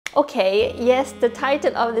Okay, yes, the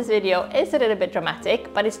title of this video is a little bit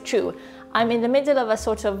dramatic, but it's true. I'm in the middle of a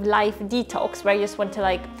sort of life detox where I just want to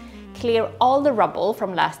like clear all the rubble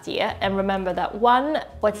from last year and remember that one,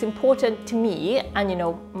 what's important to me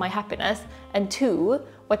and my happiness, and two,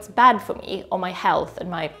 what's bad for me or my health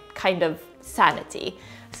and my kind of sanity.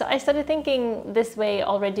 So I started thinking this way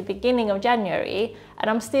already beginning of January, and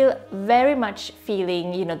I'm still very much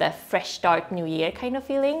feeling, the fresh start new year kind of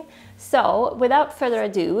feeling. So without further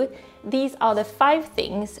ado, these are the 5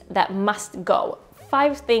 things that must go.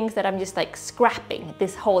 5 things that I'm just like scrapping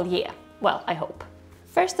this whole year. Well, I hope.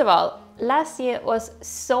 First of all, last year was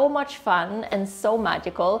so much fun and so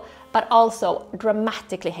magical, but also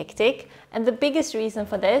dramatically hectic. And the biggest reason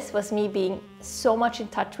for this was me being so much in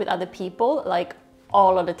touch with other people, like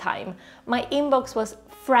all of the time. My inbox was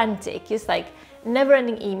frantic, just like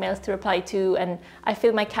never-ending emails to reply to, and I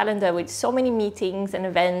filled my calendar with so many meetings and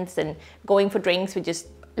events and going for drinks with just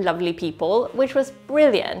lovely people, which was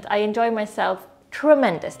brilliant. I enjoyed myself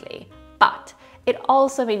tremendously, but it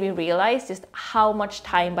also made me realize just how much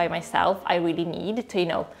time by myself I really need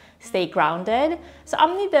to, stay grounded. So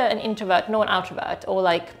I'm neither an introvert nor an outrovert, or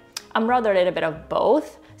like I'm rather a little bit of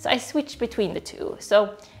both. So I switch between the two.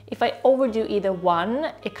 So if I overdo either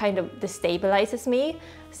one, it kind of destabilizes me.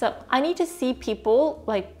 So I need to see people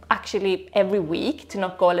like actually every week to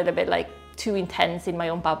not go a little bit like too intense in my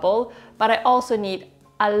own bubble. But I also need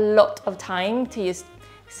a lot of time to just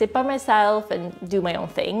sit by myself and do my own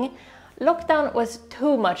thing. Lockdown was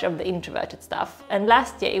too much of the introverted stuff, and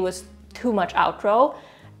last year it was too much outro.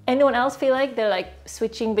 Anyone else feel like they're like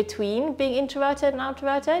switching between being introverted and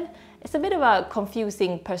outroverted? It's a bit of a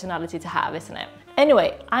confusing personality to have, isn't it?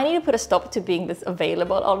 Anyway, I need to put a stop to being this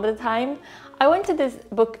available all the time. I went to this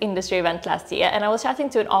book industry event last year and I was chatting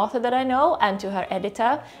to an author that I know and to her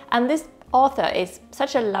editor, and this author is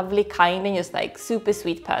such a lovely, kind and just like super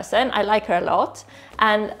sweet person. I like her a lot.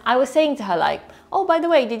 And I was saying to her like, oh, by the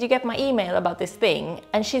way, did you get my email about this thing?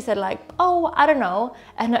 And she said like, oh, I don't know.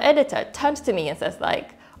 And her editor turns to me and says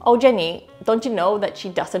like, oh, Jenny, don't you know that she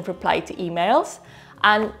doesn't reply to emails?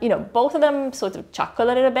 And both of them sort of chuckle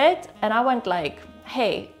a little bit. And I went like,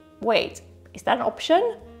 hey, wait, is that an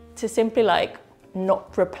option? To simply like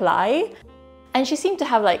not reply? And she seemed to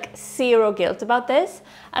have like zero guilt about this.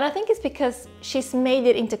 And I think it's because she's made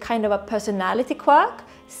it into kind of a personality quirk,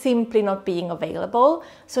 simply not being available.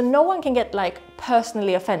 So no one can get like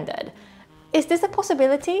personally offended. Is this a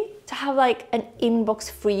possibility to have like an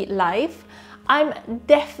inbox-free life? I'm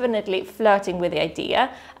definitely flirting with the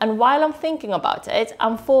idea, and while I'm thinking about it,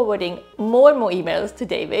 I'm forwarding more and more emails to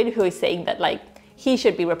David, who is saying that like he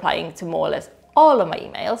should be replying to more or less all of my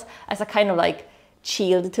emails as a kind of like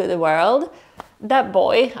shield to the world. That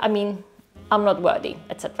boy, I mean, I'm not worthy,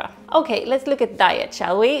 etc. Okay, let's look at diet,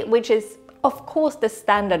 shall we? Which is of course the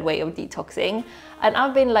standard way of detoxing, and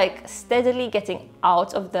I've been like steadily getting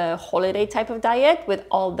out of the holiday type of diet with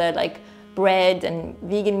all the like bread and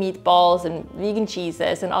vegan meatballs and vegan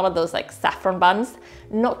cheeses and all of those like saffron buns,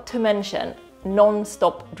 not to mention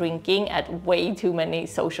non-stop drinking at way too many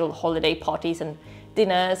social holiday parties and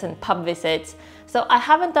dinners and pub visits. So I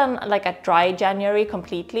haven't done like a dry January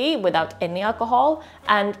completely without any alcohol,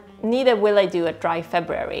 and neither will I do a dry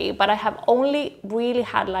February, but I have only really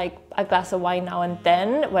had like a glass of wine now and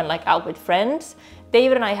then when like out with friends.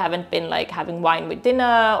 David and I haven't been like having wine with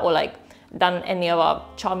dinner or like done any of our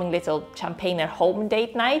charming little champagne at home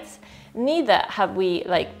date nights. Neither have we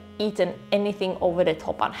like eaten anything over the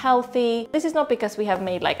top unhealthy. This is not because we have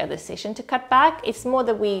made like a decision to cut back. It's more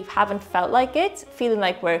that we haven't felt like it, feeling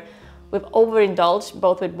like we've overindulged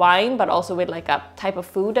both with wine but also with like a type of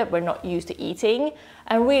food that we're not used to eating.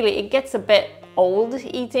 And really it gets a bit old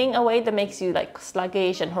eating a way that makes you like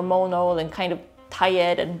sluggish and hormonal and kind of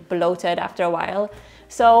tired and bloated after a while.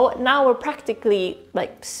 So now we're practically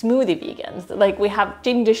like smoothie vegans. Like we have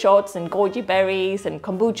ginger shots and goji berries and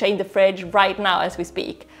kombucha in the fridge right now as we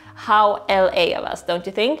speak. How LA of us, don't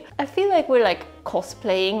you think? I feel like we're like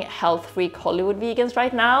cosplaying health freak Hollywood vegans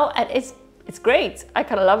right now, and it's great. I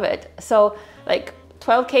kind of love it. So like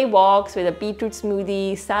 12K walks with a beetroot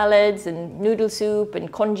smoothie, salads and noodle soup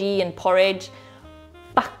and congee and porridge,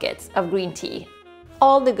 buckets of green tea.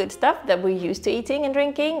 All the good stuff that we're used to eating and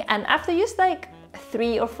drinking, and after just like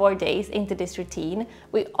 3 or 4 days into this routine,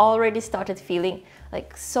 we already started feeling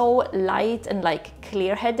like so light and like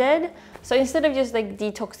clear-headed. So instead of just like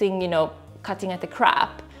detoxing, cutting at the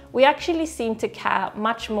crap, we actually seem to care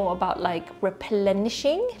much more about like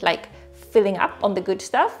replenishing, like filling up on the good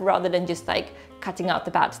stuff rather than just like cutting out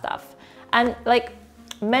the bad stuff. And like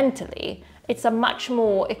mentally, It's a much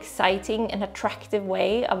more exciting and attractive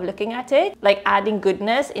way of looking at it, like adding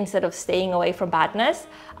goodness instead of staying away from badness.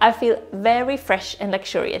 I feel very fresh and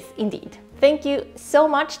luxurious indeed. Thank you so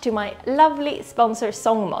much to my lovely sponsor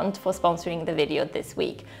Songmont for sponsoring the video this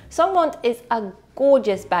week. Songmont is a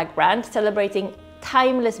gorgeous bag brand celebrating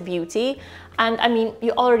timeless beauty, and I mean,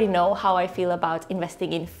 you already know how I feel about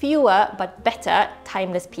investing in fewer but better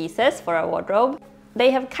timeless pieces for our wardrobe.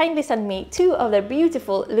 They have kindly sent me 2 of their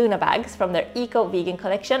beautiful Luna bags from their eco-vegan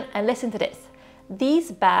collection, and listen to this.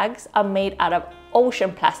 These bags are made out of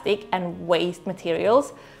ocean plastic and waste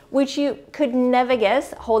materials, which you could never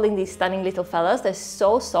guess holding these stunning little fellas. They're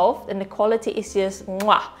so soft and the quality is just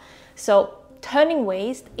mwah. So turning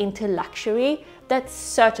waste into luxury, that's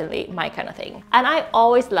certainly my kind of thing. And I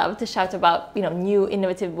always love to shout about, new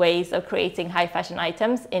innovative ways of creating high fashion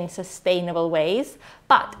items in sustainable ways.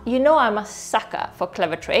 But I'm a sucker for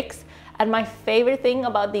clever tricks. And my favorite thing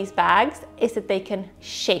about these bags is that they can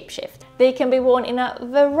shapeshift. They can be worn in a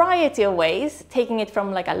variety of ways, taking it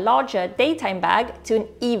from like a larger daytime bag to an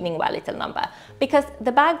evening wear little number. Because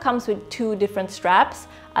the bag comes with 2 different straps,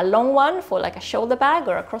 a long one for like a shoulder bag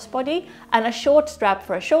or a crossbody, and a short strap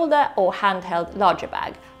for a shoulder or handheld larger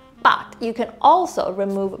bag. But you can also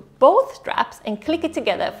remove both straps and click it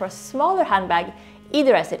together for a smaller handbag,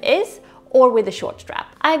 either as it is or with a short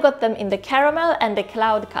strap. I got them in the caramel and the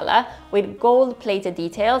cloud color with gold plated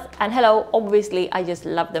details, and hello, obviously I just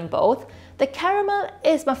love them both. The caramel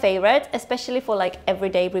is my favorite, especially for like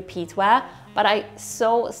everyday repeat wear, but I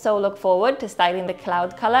so look forward to styling the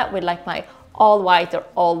cloud color with like my all white or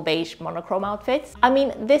all beige monochrome outfits. I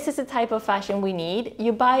mean, this is the type of fashion we need.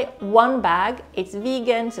 You buy one bag, it's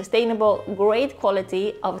vegan, sustainable, great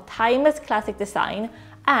quality, of timeless classic design,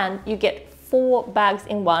 and you get 4 bags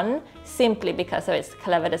in one simply because of its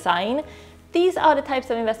clever design. These are the types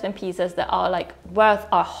of investment pieces that are like worth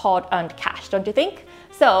our hard-earned cash, don't you think?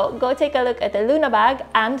 So go take a look at the Luna bag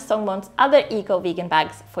and Songmont's other eco-vegan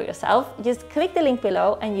bags for yourself. Just click the link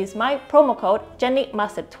below and use my promo code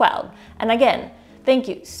JennyMustard12. And again, thank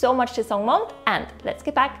you so much to Songmont, and let's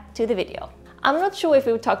get back to the video. I'm not sure if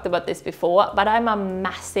we've talked about this before, but I'm a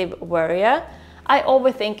massive worrier. I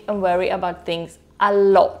overthink and worry about things a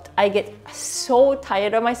lot. I get so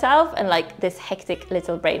tired of myself and like this hectic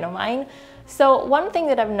little brain of mine. So one thing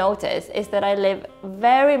that I've noticed is that I live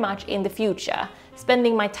very much in the future,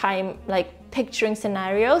 spending my time like picturing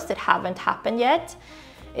scenarios that haven't happened yet.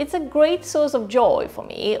 It's a great source of joy for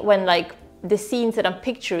me when like the scenes that I'm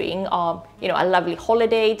picturing are, a lovely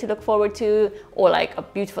holiday to look forward to, or like a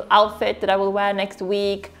beautiful outfit that I will wear next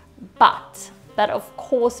week. But that of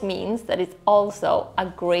course means that it's also a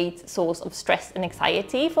great source of stress and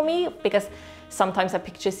anxiety for me, because sometimes I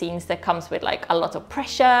picture scenes that comes with like a lot of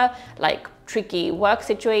pressure, like tricky work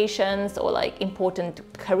situations or like important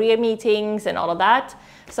career meetings and all of that.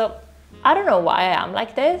 So I don't know why I am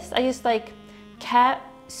like this. I just like care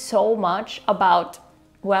so much about,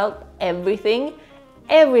 well, everything.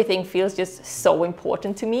 Everything feels just so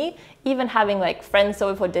important to me. Even having like friends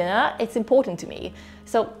over for dinner, it's important to me.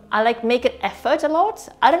 So I like make an effort a lot.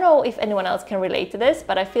 I don't know if anyone else can relate to this,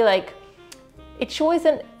 but I feel like it sure is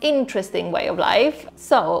an interesting way of life.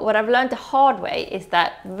 So what I've learned the hard way is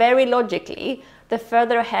that very logically, the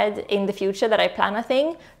further ahead in the future that I plan a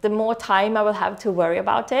thing, the more time I will have to worry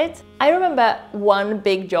about it. I remember one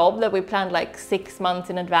big job that we planned like 6 months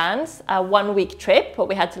in advance, a 1-week trip where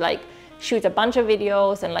we had to like shoot a bunch of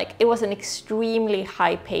videos, and like it was an extremely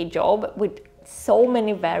high paid job with so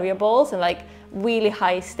many variables and like really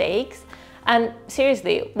high stakes. And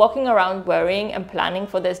seriously, walking around worrying and planning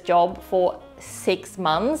for this job for 6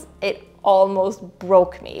 months, it almost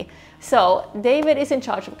broke me. So David is in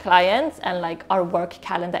charge of clients and like our work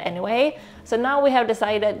calendar anyway. So now we have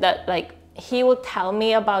decided that like he will tell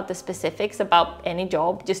me about the specifics about any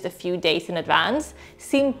job just a few days in advance,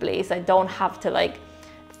 simply so I don't have to like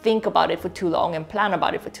think about it for too long and plan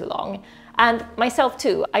about it for too long. And myself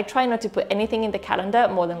too, I try not to put anything in the calendar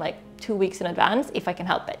more than like 2 weeks in advance if I can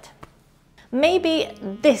help it. Maybe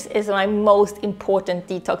this is my most important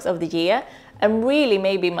detox of the year, and really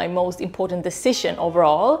maybe my most important decision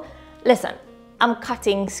overall. Listen, I'm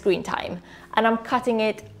cutting screen time, and I'm cutting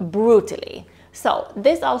it brutally. So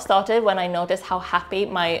this all started when I noticed how happy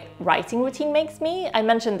my writing routine makes me. I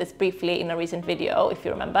mentioned this briefly in a recent video, if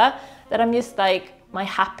you remember, that I'm just like my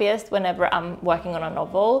happiest whenever I'm working on a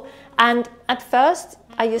novel. And at first,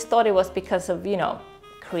 I just thought it was because of,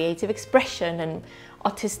 creative expression and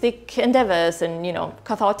artistic endeavors and,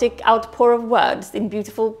 cathartic outpour of words in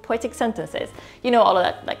beautiful poetic sentences. All of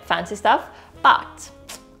that like fancy stuff. But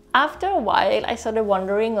after a while, I started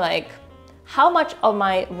wondering like how much of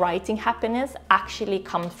my writing happiness actually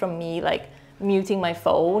comes from me like muting my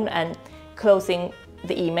phone and closing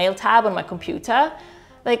the email tab on my computer.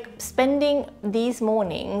 Like spending these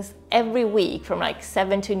mornings every week from like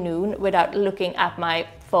 7 to noon without looking at my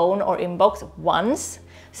phone or inbox once.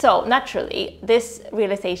 So naturally, this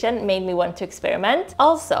realization made me want to experiment.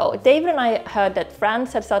 Also, David and I heard that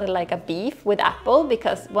France had started like a beef with Apple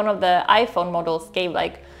because one of the iPhone models gave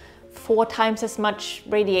like 4 times as much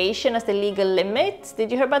radiation as the legal limit.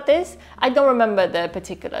 Did you hear about this? I don't remember the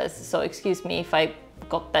particulars, so excuse me if I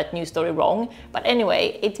got that news story wrong. But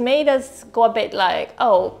anyway, it made us go a bit like,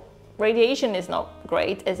 oh, radiation is not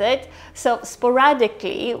great, is it? So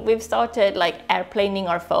sporadically, we've started like airplaning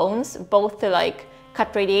our phones, both to like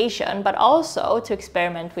cut radiation, but also to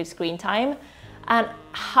experiment with screen time and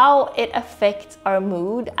how it affects our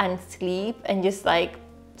mood and sleep and just like,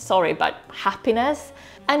 sorry, but happiness.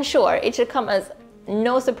 And sure, it should come as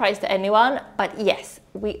no surprise to anyone, but yes,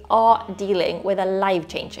 we are dealing with a life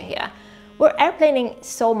changer here. We're airplaning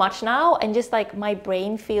so much now, and just like my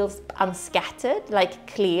brain feels unscattered, like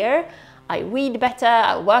clear. I read better,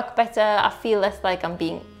 I work better, I feel less like I'm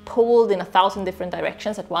being pulled in 1,000 different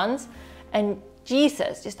directions at once. And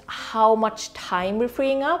Jesus, just how much time we're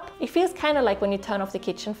freeing up. It feels kind of like when you turn off the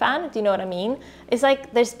kitchen fan, do you know what I mean? It's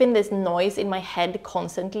like there's been this noise in my head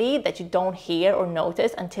constantly that you don't hear or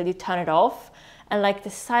notice until you turn it off. And like the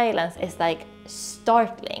silence is like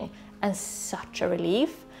startling and such a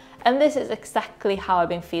relief. And this is exactly how I've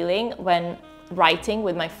been feeling when writing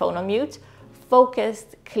with my phone on mute,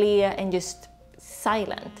 focused, clear, and just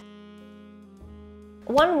silent.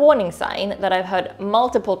 One warning sign that I've heard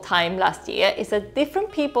multiple times last year is that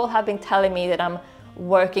different people have been telling me that I'm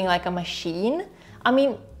working like a machine. I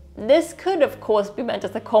mean, this could of course be meant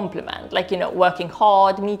as a compliment, like, you know, working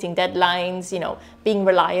hard, meeting deadlines, you know, being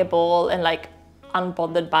reliable and like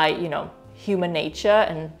unbothered by, you know, human nature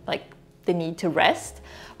and like the need to rest.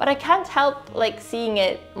 But I can't help like seeing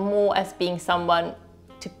it more as being someone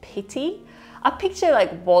to pity. I picture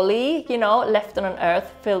like Wall-E, you know, left on an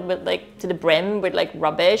earth filled with like to the brim with like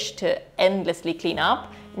rubbish to endlessly clean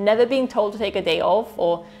up, never being told to take a day off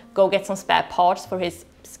or go get some spare parts for his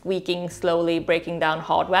squeaking, slowly breaking down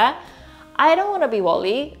hardware. I don't want to be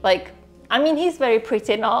Wall-E. Like, I mean, he's very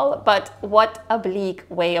pretty and all, but what a bleak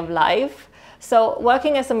way of life. So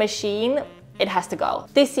working as a machine, it has to go.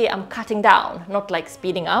 This year I'm cutting down, not like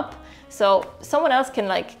speeding up. So someone else can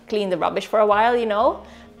like clean the rubbish for a while, you know.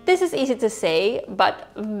 This is easy to say,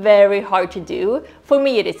 but very hard to do. For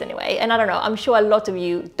me it is anyway. And I don't know, I'm sure a lot of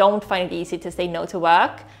you don't find it easy to say no to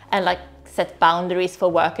work and like set boundaries for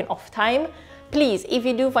work and off time. Please, if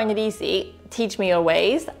you do find it easy, teach me your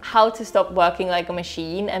ways, how to stop working like a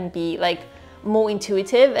machine and be like more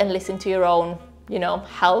intuitive and listen to your own, you know,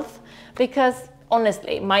 health. Because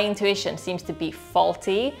honestly, my intuition seems to be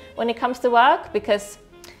faulty when it comes to work, because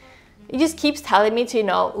it just keeps telling me to, you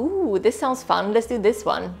know, ooh, this sounds fun, let's do this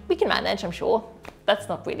one. We can manage, I'm sure. That's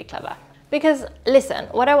not really clever. Because listen,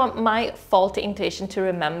 what I want my faulty intuition to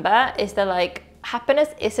remember is that like happiness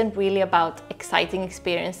isn't really about exciting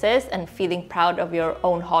experiences and feeling proud of your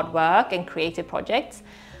own hard work and creative projects.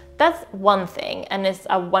 That's one thing and it's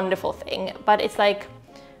a wonderful thing, but it's like,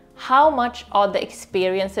 how much are the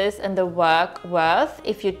experiences and the work worth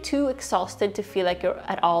if you're too exhausted to feel like you're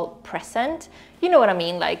at all present? You know what I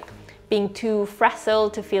mean? Like being too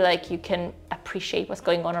frazzled to feel like you can appreciate what's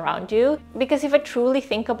going on around you. Because if I truly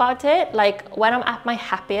think about it, like when I'm at my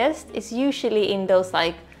happiest, it's usually in those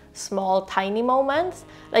like small, tiny moments,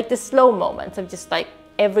 like the slow moments of just like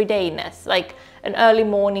everydayness, like an early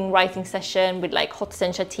morning writing session with like hot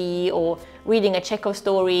sencha tea, or reading a Chekhov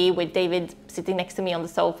story with David sitting next to me on the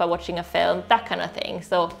sofa watching a film, that kind of thing.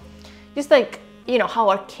 So just like, you know, how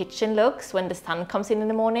our kitchen looks when the sun comes in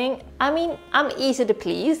the morning. I mean, I'm easy to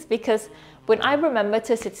please because when I remember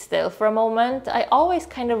to sit still for a moment, I always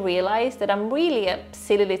kind of realize that I'm really a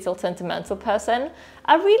silly little sentimental person.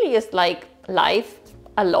 I really just like life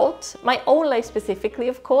a lot. My own life specifically,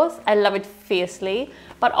 of course. I love it fiercely,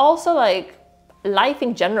 but also like life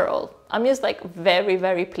in general. I'm just like very,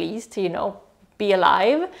 very pleased to, you know, be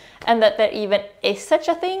alive and that there even is such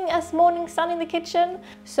a thing as morning sun in the kitchen.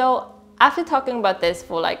 So after talking about this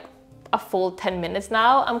for like a full 10 minutes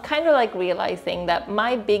now, I'm kind of like realizing that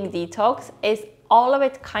my big detox is all of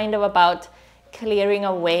it kind of about clearing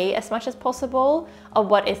away as much as possible of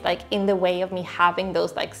what is like in the way of me having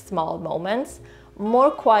those like small moments.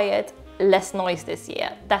 More quiet, less noise this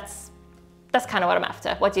year. That's kind of what I'm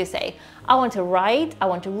after. What do you say? I want to write, I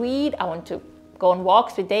want to read, I want to go on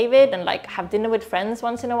walks with David and like have dinner with friends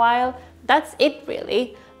once in a while. That's it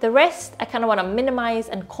really. The rest, I kind of want to minimize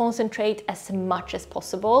and concentrate as much as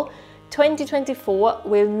possible 2024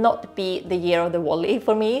 will not be the year of the Wally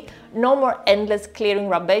for me. No more endless clearing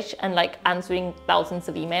rubbish and like answering thousands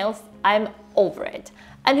of emails. I'm over it.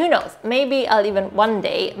 And who knows, maybe I'll even one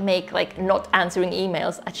day make like not answering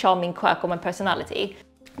emails a charming quirk of my personality.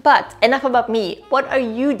 But enough about me. What are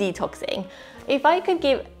you detoxing? If I could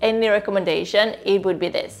give any recommendation, it would be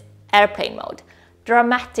this: airplane mode.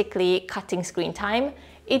 Dramatically cutting screen time.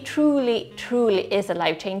 It truly, truly is a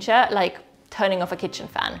life changer, like turning off a kitchen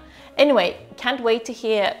fan. Anyway, can't wait to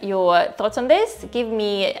hear your thoughts on this. Give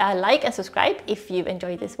me a like and subscribe if you've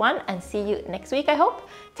enjoyed this one, and see you next week, I hope.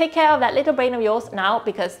 Take care of that little brain of yours now,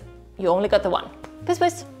 because you only got the one. Peace,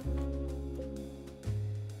 peace.